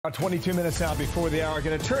About 22 minutes now before the hour.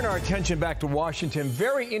 Going to turn our attention back to Washington.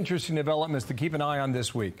 Very interesting developments to keep an eye on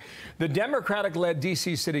this week. The Democratic-led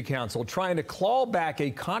D.C. City Council trying to claw back a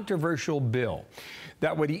controversial bill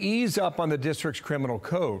that would ease up on the district's criminal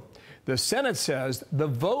code. The Senate says the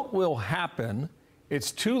vote will happen.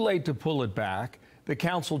 It's too late to pull it back. The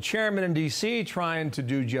council chairman in D.C. trying to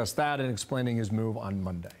do just that and explaining his move on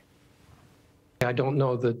Monday. I don't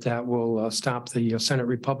know that that will stop the Senate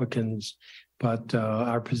Republicans, but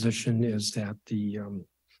our position is that the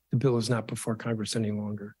bill is not before Congress any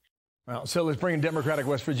longer. Well, so let's bring in Democratic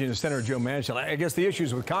West Virginia Senator Joe Manchin. I guess the issue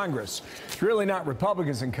is with Congress. It's really not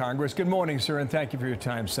Republicans in Congress. Good morning, sir, and thank you for your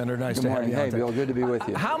time, Senator. Nice to have you. Hey, Bill, good to be with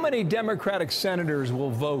you. How many Democratic senators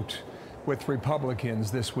will vote with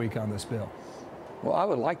Republicans this week on this bill? Well, I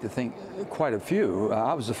would like to think quite a few.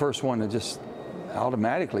 I was the first one to just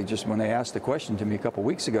automatically, just when they asked the question to me a couple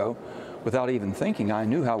weeks ago, without even thinking, I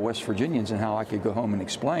knew how West Virginians and how I could go home and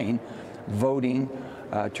explain voting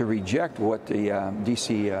to reject what the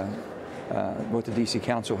D.C.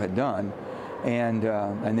 Council had done, and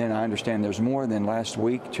then I understand there's more than last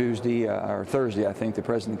week, Tuesday or Thursday, I think the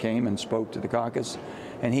president came and spoke to the caucus,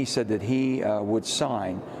 and he said that he would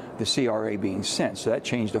sign the CRA being sent. So that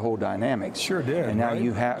changed the whole dynamics. Sure did. And now right?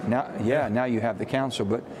 you have now you have the council.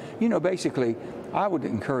 But you know, basically, I would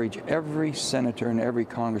encourage every senator and every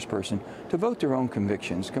congressperson to vote their own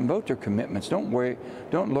convictions, vote their commitments. Don't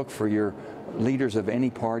look for your leaders of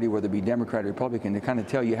any party, whether it be Democrat or Republican, to kind of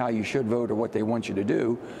tell you how you should vote or what they want you to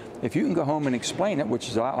do. If you can go home and explain it, which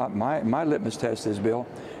is my litmus test is, Bill,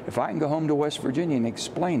 if I can go home to West Virginia and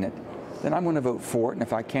explain it, then I'm going to vote for it, and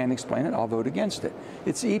if I can't explain it, I'll vote against it.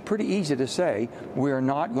 It's pretty easy to say we are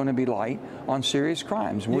not going to be light on serious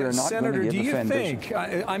crimes. We are not Senator, going to give offenders.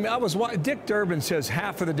 Senator, do you think, Dick Durbin says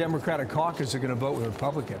half of the Democratic caucus are going to vote with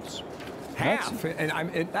Republicans. Half.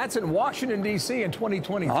 That's in Washington, D.C. in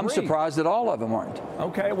 2023. I'm surprised that all of them aren't.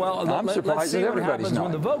 Okay, well, let's see what happens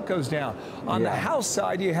when the vote goes down. On the House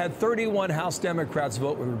side, you had 31 House Democrats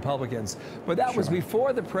vote with Republicans, but that was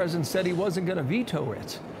before the president said he wasn't going to veto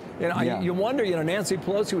it. You wonder, Nancy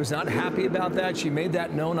Pelosi was not happy about that. She made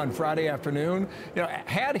that known on Friday afternoon.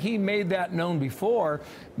 Had he made that known before,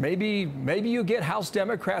 maybe you get House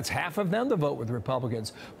Democrats, half of them, to vote with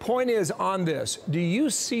Republicans. Point is on this, do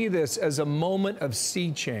you see this as a moment of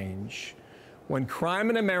sea change when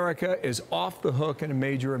crime in America is off the hook in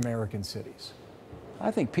major American cities?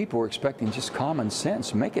 I think people are expecting just common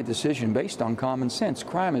sense. Make a decision based on common sense.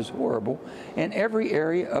 Crime is horrible in every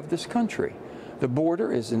area of this country. The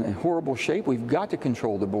border is in horrible shape. We've got to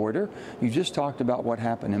control the border. You just talked about what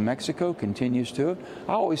happened in Mexico, continues to.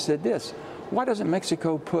 I always said this, why doesn't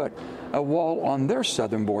Mexico put a wall on their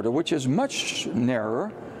southern border, which is much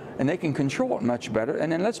narrower, and they can control it much better,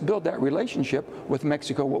 and then let's build that relationship with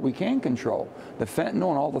Mexico, what we can control. The fentanyl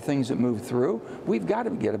and all the things that move through, we've got to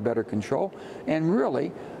get a better control. And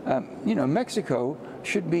really, Mexico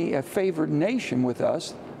should be a favored nation with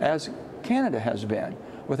us, as Canada has been,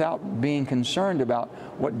 without being concerned about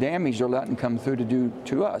what damage they're letting come through to do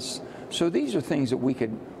to us. So these are things that we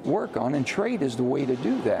could work on, and trade is the way to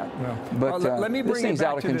do that. Yeah. But let me bring this thing's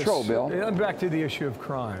out of control, Bill. Back to the issue of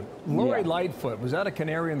crime. Lori Lightfoot, was that a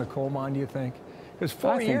canary in the coal mine, do you think? Because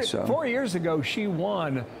 4 years ago, she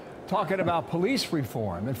won talking about police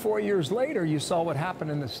reform, and 4 years later, you saw what happened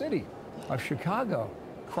in the city of Chicago.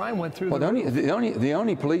 Crime went through the roof. The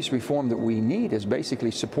only police reform that we need is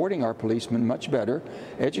basically supporting our policemen much better,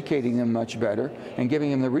 educating them much better, and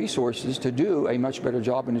giving them the resources to do a much better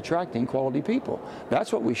job in attracting quality people.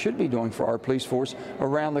 That's what we should be doing for our police force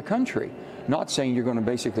around the country. Not saying you're going to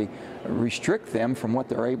basically restrict them from what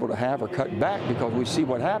they're able to have or cut back, because we see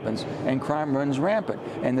what happens and crime runs rampant.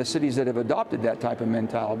 And the cities that have adopted that type of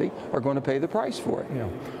mentality are going to pay the price for it. Yeah.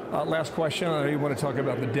 Last question. I know you want to talk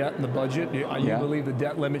about the debt and the budget. You believe the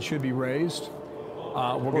debt limit should be raised?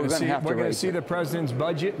 We're going to see the president's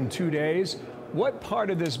budget in 2 days. What part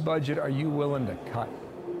of this budget are you willing to cut?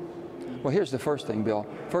 Well, here's the first thing, Bill.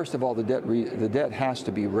 First of all, the debt has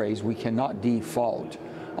to be raised. We cannot default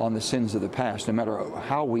on the sins of the past, no matter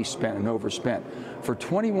how we spent and overspent. For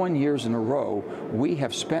 21 years in a row, we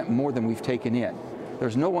have spent more than we've taken in.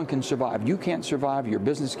 There's no one can survive. You can't survive. Your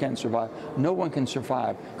business can't survive. No one can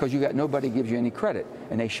survive because nobody gives you any credit,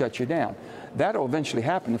 and they shut you down. That'll eventually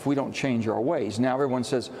happen if we don't change our ways. Now everyone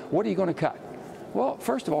says, what are you going to cut? Well,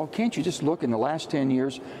 first of all, can't you just look in the last 10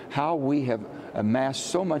 years how we have amassed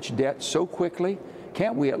so much debt so quickly?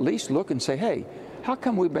 Can't we at least look and say, hey, how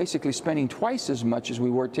come we're basically spending twice as much as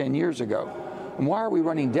we were 10 years ago? And why are we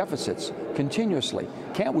running deficits continuously?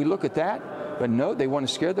 Can't we look at that But no, they want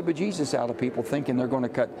to scare the bejesus out of people, thinking they're going to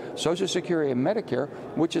cut Social Security and Medicare,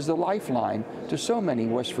 which is the lifeline to so many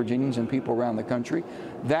West Virginians and people around the country.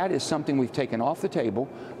 That is something we've taken off the table.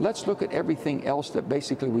 Let's look at everything else that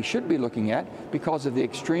basically we should be looking at because of the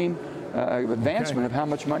extreme advancement of how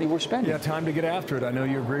much money we're spending. Yeah, time to get after it. I know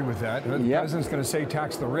you agree with that. The president's going to say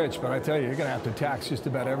tax the rich, but I tell you, you're going to have to tax just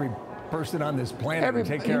about every person on this planet to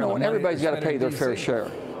take care of the money. Everybody's got to pay their fair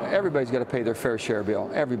share. Everybody's got to pay their fair share, Bill.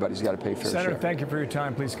 Everybody's got to pay fair share. Senator, thank you for your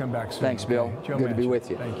time. Please come back soon. Thanks, Bill. Joe Good Manchin. to be with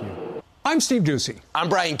you. Thank you. I'm Steve Ducey. I'm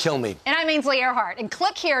Brian Kilmeade. And I'm Ainsley Earhart. And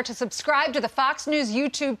click here to subscribe to the Fox News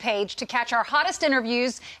YouTube page to catch our hottest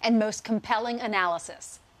interviews and most compelling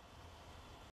analysis.